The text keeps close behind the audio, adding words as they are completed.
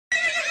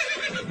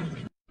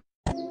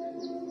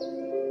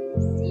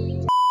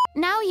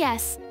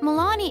yes,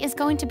 Mualani is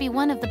going to be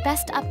one of the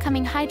best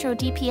upcoming Hydro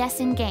DPS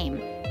in-game,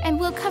 and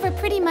we'll cover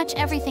pretty much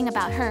everything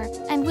about her,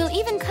 and we'll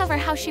even cover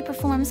how she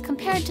performs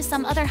compared to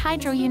some other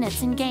Hydro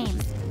units in-game.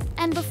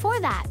 And before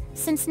that,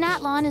 since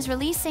Natlan is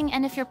releasing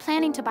and if you're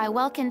planning to buy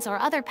Welkins or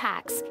other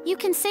packs, you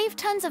can save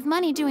tons of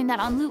money doing that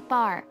on Loot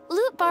Bar.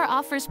 Loot Bar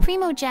offers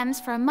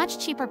Primogems for a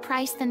much cheaper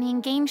price than the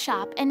in-game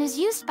shop and is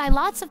used by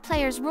lots of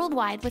players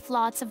worldwide with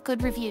lots of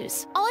good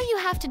reviews. All you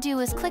have to do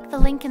is click the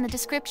link in the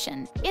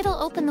description.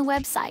 It'll open the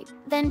website,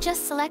 then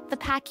just select the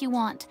pack you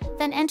want,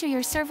 then enter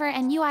your server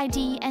and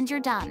UID and you're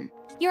done.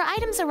 Your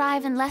items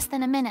arrive in less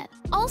than a minute.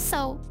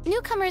 Also,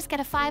 newcomers get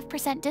a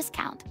 5%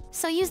 discount,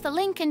 so use the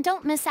link and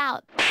don't miss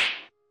out.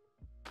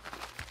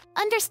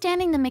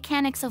 Understanding the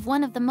mechanics of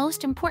one of the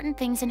most important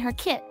things in her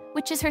kit,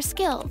 which is her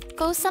skill,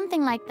 goes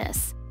something like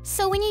this.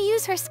 So when you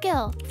use her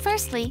skill,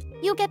 firstly,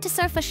 you'll get to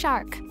surf a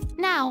shark.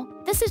 Now,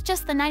 this is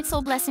just the Night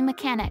Soul Blessing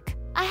mechanic.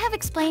 I have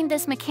explained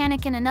this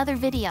mechanic in another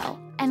video,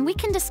 and we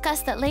can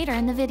discuss that later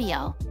in the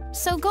video.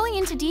 So going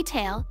into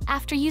detail,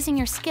 after using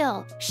your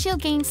skill, she'll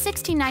gain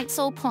 60 Night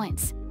Soul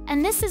points.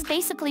 And this is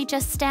basically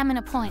just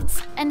stamina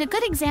points. And a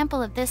good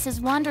example of this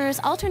is Wanderer's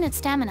alternate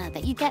stamina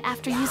that you get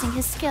after using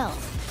his skill.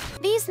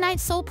 These Night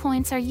Soul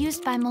points are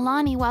used by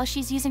Mualani while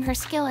she's using her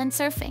skill and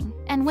surfing,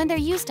 and when they're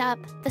used up,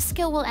 the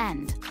skill will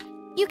end.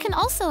 You can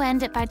also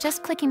end it by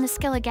just clicking the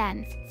skill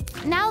again.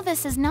 Now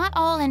this is not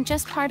all and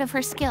just part of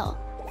her skill.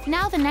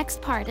 Now the next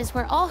part is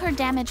where all her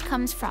damage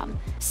comes from.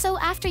 So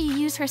after you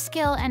use her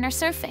skill and are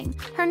surfing,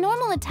 her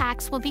normal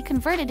attacks will be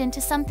converted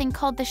into something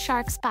called the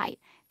Shark's Bite,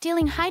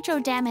 dealing hydro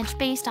damage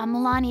based on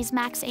Mualani's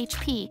max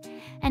HP,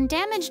 and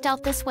damage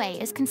dealt this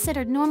way is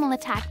considered normal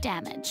attack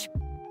damage.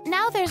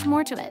 Now there's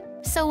more to it.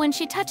 So when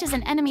she touches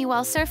an enemy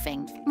while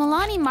surfing,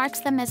 Mualani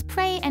marks them as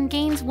prey and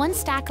gains 1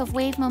 stack of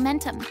wave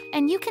momentum,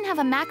 and you can have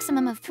a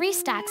maximum of 3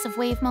 stacks of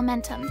wave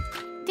momentum.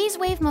 These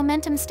wave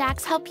momentum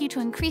stacks help you to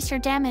increase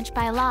your damage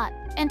by a lot,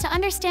 and to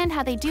understand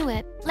how they do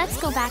it, let's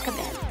go back a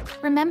bit.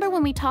 Remember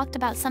when we talked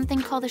about something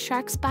called the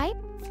Shark's Bite?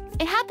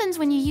 It happens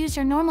when you use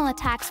your normal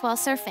attacks while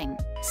surfing.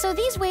 So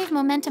these wave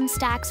momentum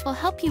stacks will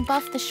help you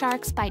buff the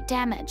Shark's Bite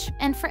damage,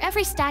 and for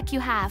every stack you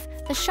have,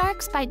 the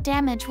Shark's Bite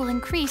damage will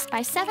increase by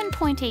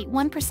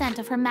 7.81%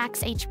 of her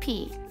max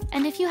HP.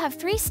 And if you have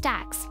 3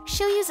 stacks,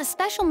 she'll use a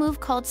special move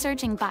called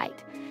Surging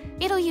Bite.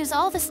 It'll use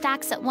all the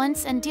stacks at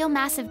once and deal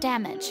massive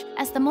damage,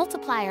 as the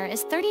multiplier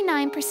is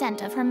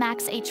 39% of her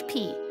max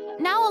HP.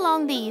 Now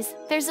along these,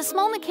 there's a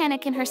small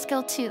mechanic in her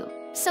skill too.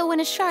 So when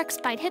a Shark's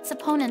Bite hits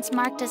opponents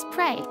marked as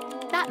prey,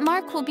 that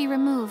mark will be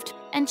removed,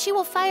 and she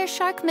will fire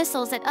shark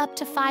missiles at up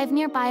to 5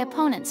 nearby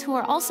opponents who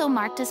are also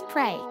marked as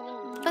prey.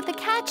 But the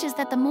catch is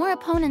that the more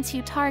opponents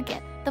you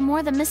target, the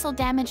more the missile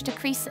damage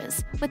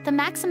decreases, with the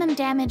maximum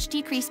damage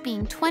decrease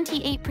being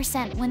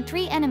 28% when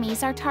 3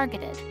 enemies are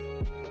targeted.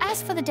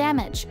 As for the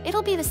damage,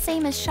 it'll be the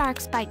same as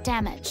Shark's Bite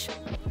damage.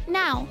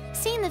 Now,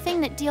 seeing the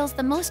thing that deals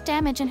the most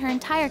damage in her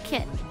entire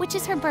kit, which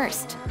is her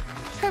burst.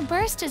 Her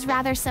burst is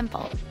rather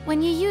simple.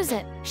 When you use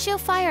it, she'll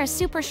fire a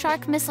super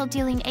shark missile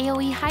dealing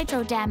AoE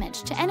hydro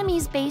damage to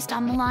enemies based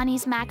on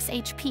Mualani's max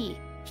HP.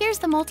 Here's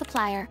the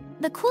multiplier.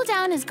 The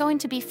cooldown is going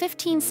to be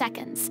 15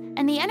 seconds,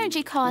 and the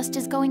energy cost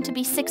is going to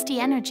be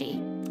 60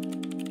 energy.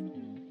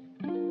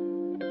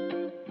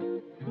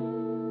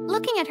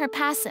 Looking at her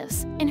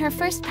passives, in her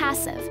first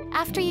passive,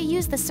 after you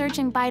use the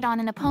Surging Bite on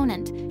an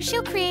opponent,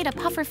 she'll create a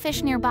puffer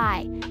fish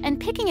nearby, and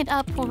picking it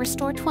up will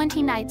restore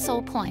 20 Night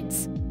Soul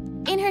points.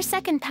 In her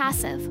second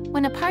passive,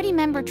 when a party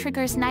member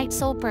triggers Night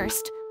Soul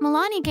Burst,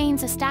 Mualani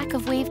gains a stack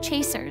of Wave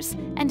Chasers,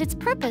 and its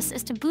purpose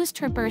is to boost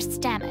her burst's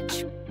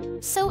damage.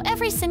 So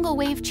every single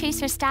Wave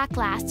Chaser stack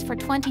lasts for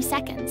 20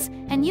 seconds,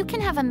 and you can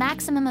have a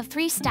maximum of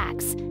 3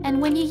 stacks, and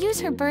when you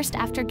use her burst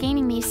after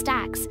gaining these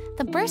stacks,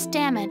 the burst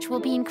damage will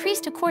be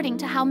increased according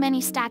to how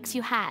many stacks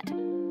you had.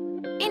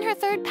 In her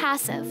third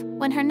passive,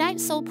 when her Night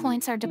Soul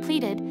points are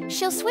depleted,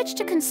 she'll switch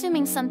to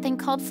consuming something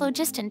called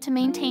Phlogiston to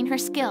maintain her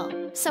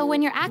skill. So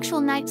when your actual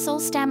Night Soul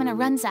stamina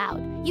runs out,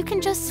 you can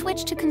just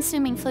switch to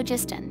consuming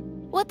Phlogiston.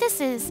 What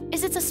this is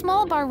it's a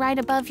small bar right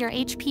above your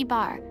HP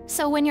bar,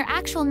 so when your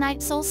actual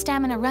Night Soul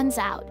stamina runs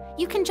out,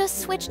 you can just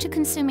switch to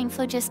consuming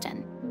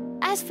Phlogiston.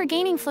 As for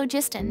gaining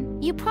Phlogiston,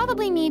 you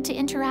probably need to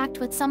interact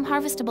with some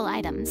harvestable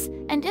items,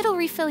 and it'll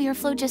refill your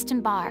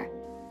Phlogiston bar.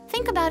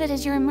 Think about it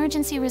as your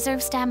emergency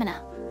reserve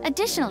stamina.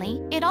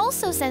 Additionally, it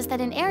also says that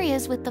in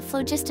areas with the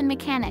Phlogiston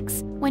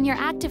mechanics, when your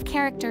active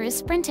character is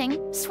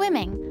sprinting,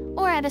 swimming,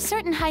 or at a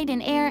certain height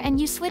in air and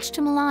you switch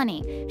to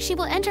Mualani, she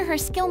will enter her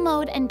skill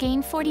mode and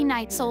gain 40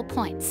 Night Soul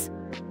points.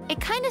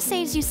 It kinda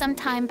saves you some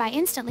time by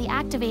instantly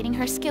activating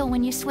her skill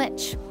when you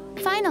switch.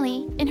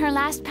 Finally, in her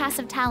last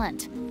passive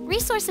talent,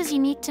 resources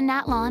unique to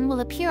Natlan will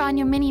appear on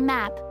your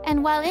mini-map,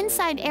 and while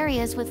inside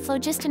areas with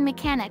Phlogiston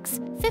mechanics,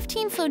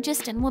 15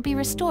 Phlogiston will be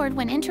restored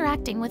when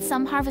interacting with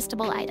some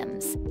harvestable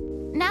items.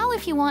 Now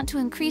if you want to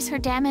increase her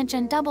damage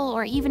and double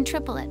or even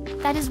triple it,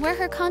 that is where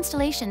her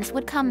Constellations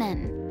would come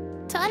in.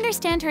 To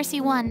understand her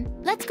C1,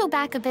 let's go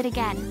back a bit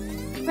again.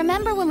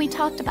 Remember when we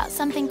talked about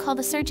something called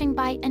the Surging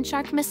Bite and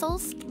Shark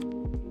Missiles?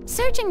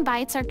 Surging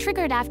bites are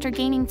triggered after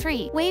gaining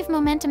 3 wave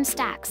momentum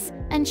stacks,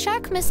 and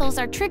shark missiles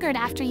are triggered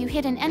after you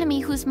hit an enemy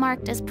who's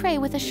marked as prey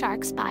with a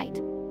shark's bite.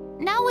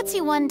 Now what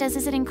C1 does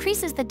is it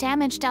increases the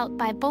damage dealt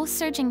by both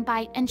Surging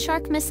Bite and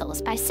Shark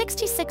Missiles by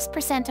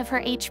 66% of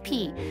her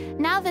HP.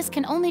 Now this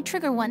can only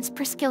trigger once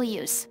per skill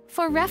use.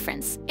 For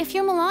reference, if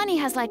your Mualani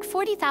has like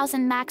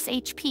 40,000 max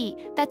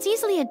HP, that's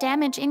easily a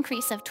damage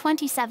increase of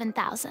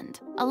 27,000.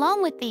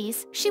 Along with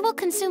these, she will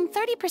consume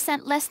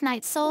 30% less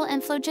Night Soul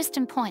and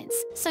Phlogiston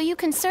points, so you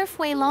can surf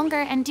way longer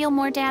and deal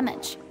more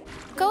damage.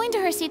 Going to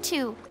her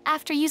C2,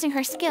 after using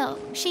her skill,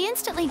 she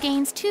instantly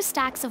gains 2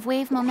 stacks of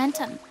wave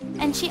momentum,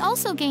 and she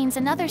also gains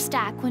another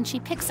stack when she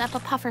picks up a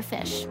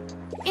pufferfish.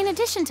 In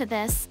addition to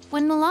this,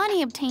 when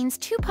Mualani obtains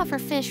 2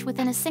 pufferfish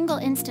within a single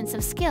instance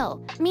of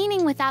skill,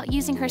 meaning without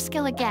using her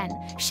skill again,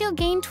 she'll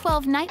gain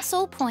 12 Night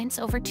Soul points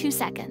over 2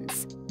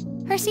 seconds.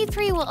 Her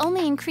C3 will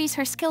only increase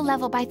her skill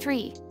level by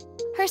 3.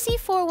 Her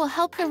C4 will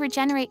help her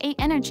regenerate 8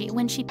 energy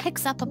when she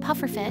picks up a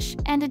pufferfish,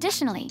 and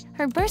additionally,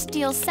 her burst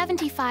deals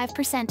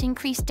 75%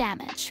 increased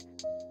damage.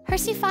 Her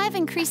C5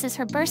 increases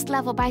her burst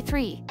level by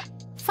 3.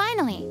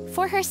 Finally,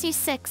 for her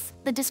C6,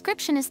 the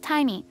description is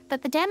tiny,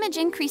 but the damage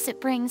increase it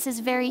brings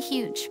is very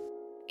huge.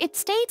 It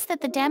states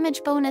that the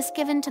damage bonus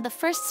given to the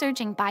first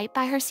Surging Bite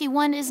by her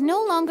C1 is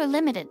no longer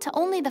limited to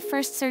only the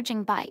first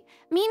Surging Bite,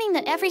 meaning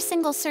that every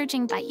single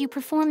Surging Bite you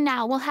perform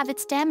now will have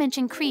its damage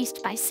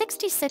increased by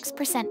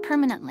 66%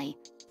 permanently.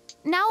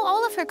 Now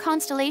all of her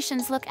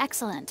constellations look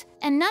excellent,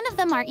 and none of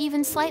them are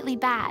even slightly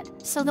bad,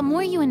 so the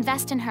more you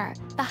invest in her,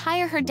 the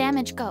higher her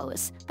damage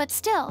goes. But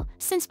still,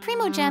 since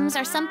Primogems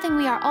are something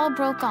we are all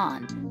broke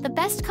on, the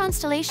best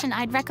constellation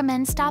I'd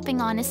recommend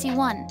stopping on is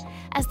C1,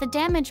 as the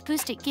damage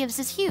boost it gives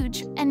is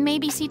huge, and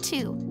maybe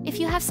C2, if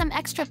you have some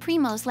extra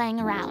Primos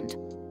laying around.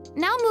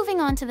 Now moving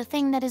on to the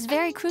thing that is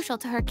very crucial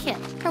to her kit,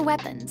 her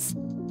weapons.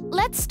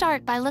 Let's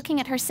start by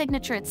looking at her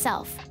signature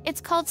itself. It's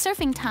called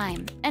Surfing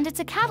Time, and it's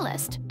a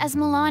catalyst, as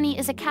Mualani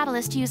is a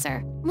catalyst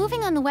user.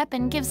 Moving on the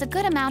weapon gives a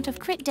good amount of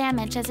crit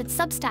damage as its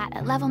substat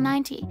at level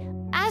 90.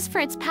 As for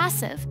its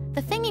passive,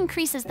 the thing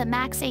increases the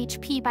max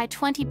HP by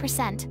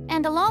 20%,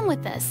 and along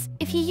with this,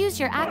 if you use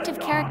your active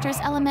character's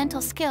elemental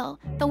skill,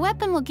 the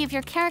weapon will give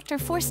your character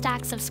 4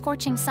 stacks of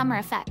Scorching Summer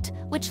effect,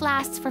 which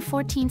lasts for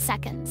 14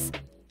 seconds.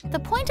 The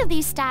point of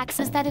these stacks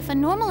is that if a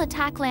normal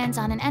attack lands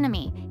on an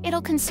enemy,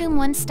 it'll consume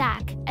 1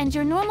 stack, and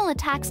your normal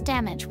attack's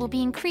damage will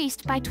be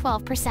increased by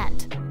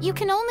 12%. You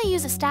can only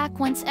use a stack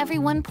once every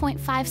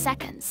 1.5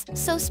 seconds,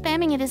 so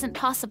spamming it isn't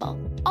possible.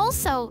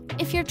 Also,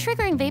 if you're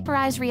triggering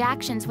Vaporize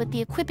reactions with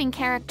the equipping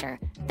character,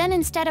 then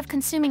instead of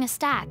consuming a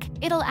stack,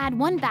 it'll add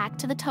 1 back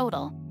to the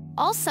total.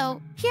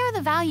 Also, here are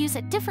the values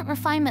at different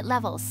refinement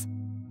levels.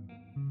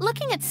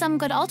 Looking at some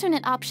good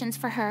alternate options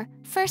for her,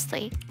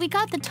 firstly, we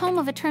got the Tome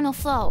of Eternal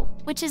Flow,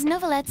 which is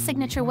Nouvelette's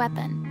signature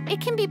weapon.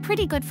 It can be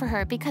pretty good for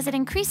her because it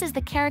increases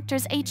the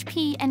character's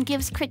HP and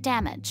gives crit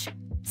damage.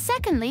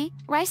 Secondly,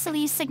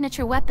 Rysali's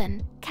signature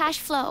weapon, Cash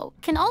Flow,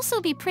 can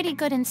also be pretty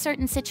good in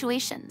certain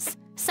situations,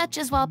 such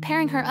as while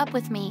pairing her up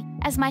with me,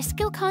 as my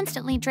skill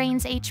constantly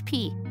drains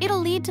HP. It'll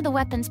lead to the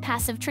weapon's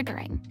passive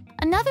triggering.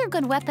 Another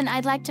good weapon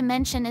I'd like to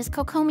mention is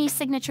Kokomi's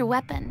signature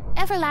weapon,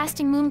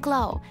 Everlasting Moon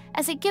Glow,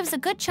 as it gives a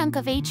good chunk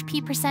of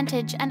HP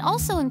percentage and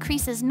also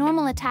increases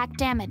normal attack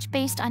damage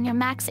based on your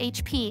max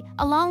HP,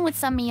 along with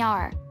some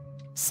ER.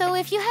 So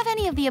if you have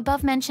any of the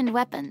above-mentioned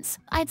weapons,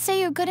 I'd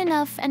say you're good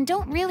enough and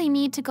don't really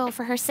need to go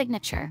for her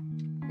signature.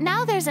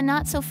 Now there's a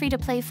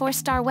not-so-free-to-play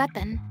 4-star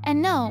weapon,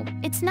 and no,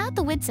 it's not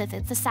the Widsith,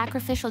 it's the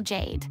Sacrificial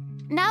Jade.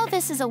 Now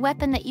this is a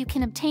weapon that you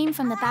can obtain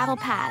from the Battle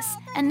Pass,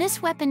 and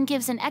this weapon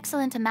gives an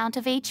excellent amount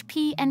of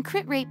HP and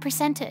crit rate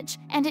percentage,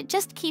 and it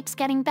just keeps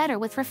getting better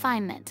with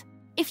refinement.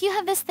 If you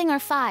have this thing or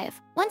 5,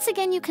 once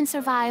again you can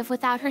survive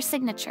without her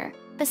signature.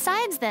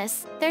 Besides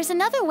this, there's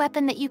another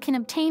weapon that you can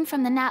obtain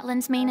from the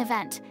Natlan's main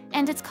event,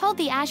 and it's called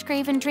the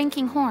Ashgraven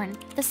Drinking Horn.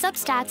 The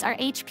substats are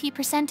HP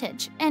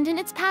percentage, and in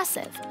its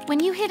passive, when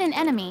you hit an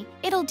enemy,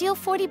 it'll deal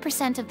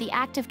 40% of the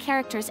active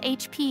character's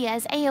HP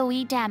as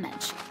AoE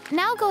damage.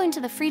 Now going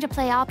to the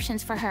free-to-play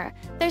options for her,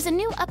 there's a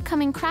new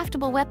upcoming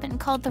craftable weapon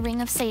called the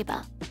Ring of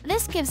Saba.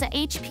 This gives a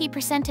HP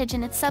percentage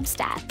in its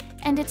substat,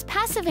 and its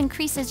passive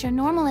increases your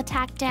normal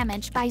attack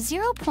damage by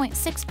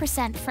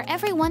 0.6% for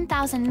every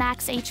 1000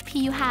 max HP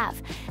you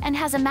have, and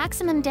has a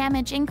maximum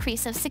damage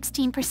increase of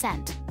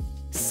 16%.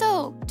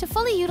 So, to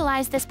fully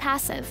utilize this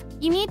passive,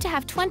 you need to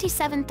have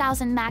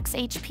 27,000 max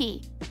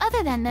HP.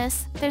 Other than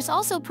this, there's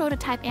also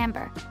Prototype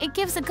Amber. It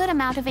gives a good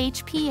amount of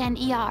HP and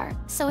ER,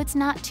 so it's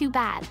not too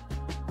bad.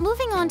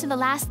 Moving on to the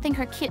last thing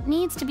her kit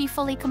needs to be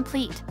fully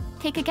complete.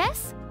 Take a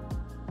guess?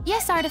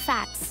 Yes,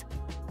 artifacts.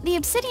 The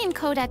Obsidian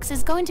Codex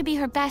is going to be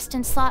her best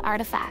in slot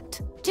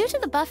artifact. Due to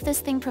the buff this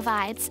thing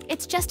provides,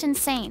 it's just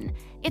insane.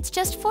 It's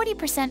just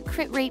 40%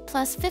 crit rate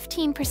plus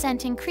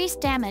 15% increased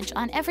damage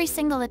on every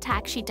single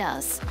attack she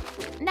does.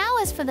 Now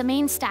as for the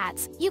main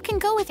stats, you can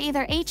go with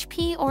either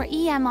HP or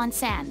EM on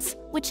Sans,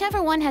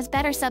 whichever one has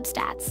better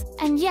substats.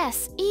 And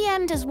yes,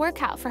 EM does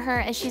work out for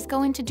her as she's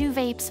going to do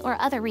vapes or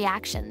other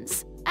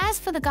reactions. As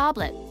for the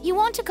goblet, you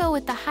want to go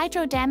with the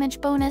hydro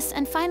damage bonus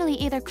and finally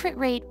either crit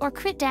rate or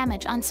crit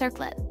damage on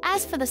circlet.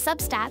 As for the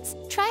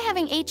substats, try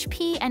having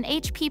HP and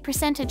HP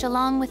percentage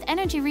along with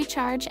energy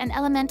recharge and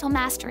elemental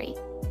mastery.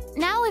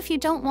 Now if you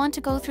don't want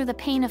to go through the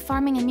pain of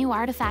farming a new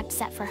artifact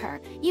set for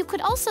her, you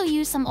could also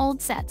use some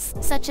old sets,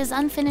 such as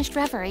Unfinished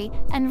Reverie,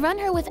 and run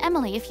her with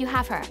Emily if you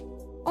have her.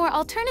 Or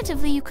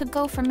alternatively you could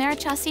go for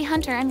Marichasi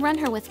Hunter and run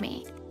her with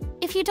me.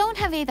 If you don't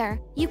have either,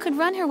 you could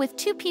run her with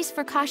 2-piece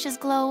Fracasha's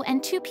Glow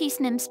and 2-piece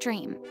Nymph's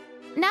Dream.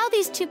 Now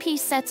these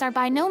 2-piece sets are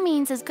by no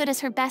means as good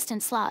as her best in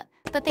slot,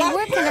 but they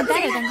work and are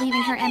better than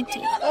leaving her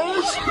empty.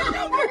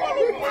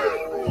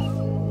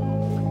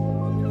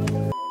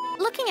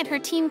 Looking at her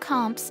team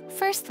comps,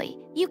 firstly,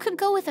 you could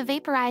go with a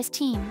vaporized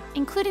team,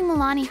 including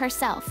Mualani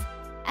herself.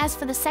 As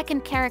for the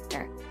second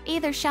character,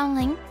 either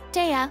Xiaoling,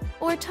 Dea,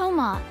 or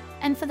Toma.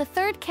 And for the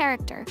third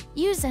character,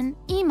 use an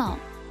Emo.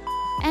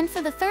 And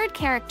for the third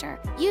character,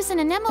 use an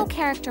Anemo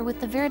character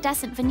with the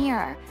Viridescent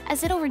Veneer,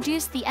 as it'll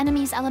reduce the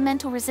enemy's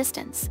elemental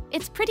resistance.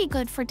 It's pretty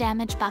good for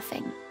damage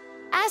buffing.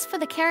 As for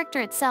the character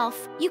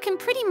itself, you can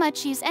pretty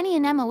much use any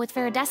Anemo with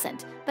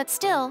Viridescent, but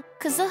still,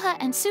 Kazuha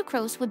and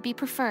Sucrose would be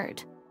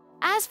preferred.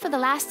 As for the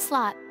last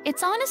slot,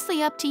 it's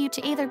honestly up to you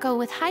to either go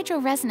with Hydro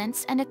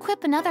Resonance and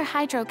equip another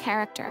Hydro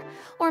character,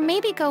 or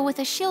maybe go with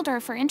a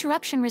Shielder for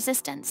interruption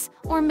resistance,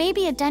 or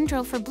maybe a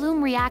Dendro for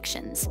bloom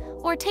reactions,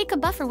 or take a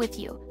buffer with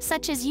you,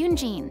 such as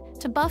Yunjin,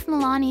 to buff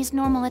Mualani's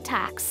normal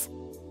attacks.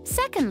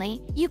 Secondly,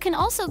 you can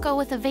also go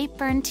with a Vape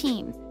Burn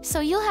team,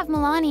 so you'll have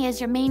Mualani as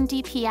your main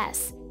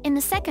DPS. In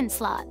the second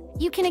slot,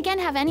 you can again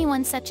have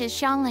anyone such as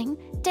Xiaoling,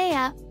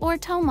 Dea, or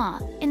Toma.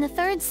 In the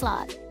third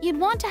slot, you'd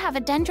want to have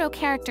a Dendro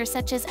character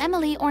such as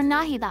Emily or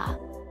Nahida,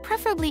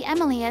 preferably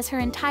Emily as her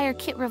entire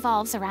kit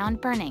revolves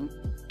around burning.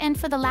 And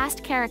for the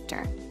last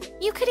character,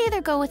 you could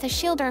either go with a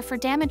Shielder for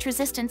damage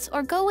resistance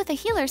or go with a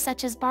healer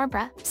such as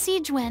Barbara,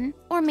 Siegewin,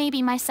 or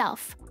maybe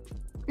myself.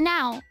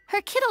 Now,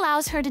 her kit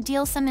allows her to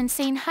deal some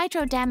insane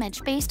hydro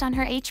damage based on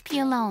her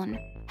HP alone.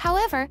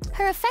 However,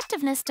 her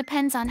effectiveness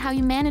depends on how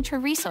you manage her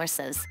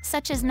resources,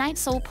 such as Night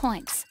Soul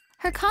points.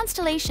 Her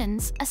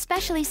constellations,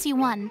 especially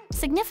C1,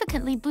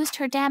 significantly boost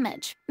her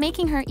damage,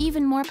 making her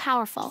even more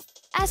powerful.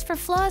 As for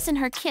flaws in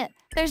her kit,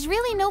 there's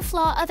really no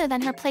flaw other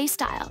than her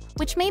playstyle,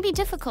 which may be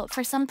difficult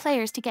for some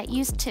players to get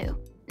used to.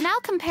 Now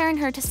comparing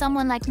her to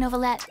someone like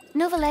Novelette,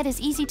 Novelette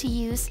is easy to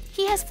use,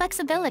 he has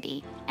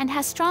flexibility, and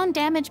has strong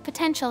damage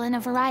potential in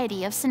a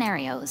variety of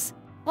scenarios.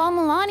 While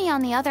Mualani,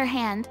 on the other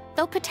hand,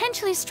 though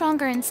potentially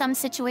stronger in some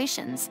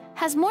situations,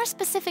 has more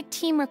specific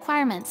team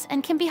requirements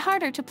and can be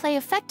harder to play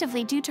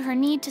effectively due to her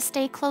need to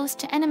stay close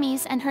to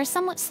enemies and her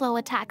somewhat slow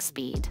attack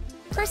speed.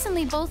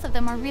 Personally, both of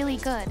them are really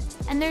good,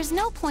 and there's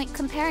no point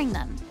comparing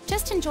them.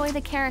 Just enjoy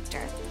the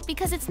character,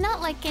 because it's not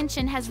like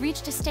Genshin has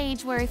reached a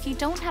stage where if you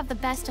don't have the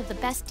best of the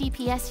best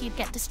DPS, you'd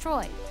get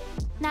destroyed.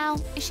 Now,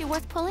 is she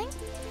worth pulling?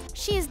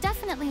 She is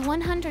definitely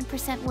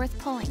 100% worth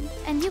pulling,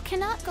 and you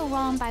cannot go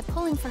wrong by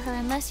pulling for her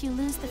unless you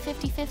lose the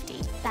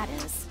 50-50, that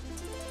is.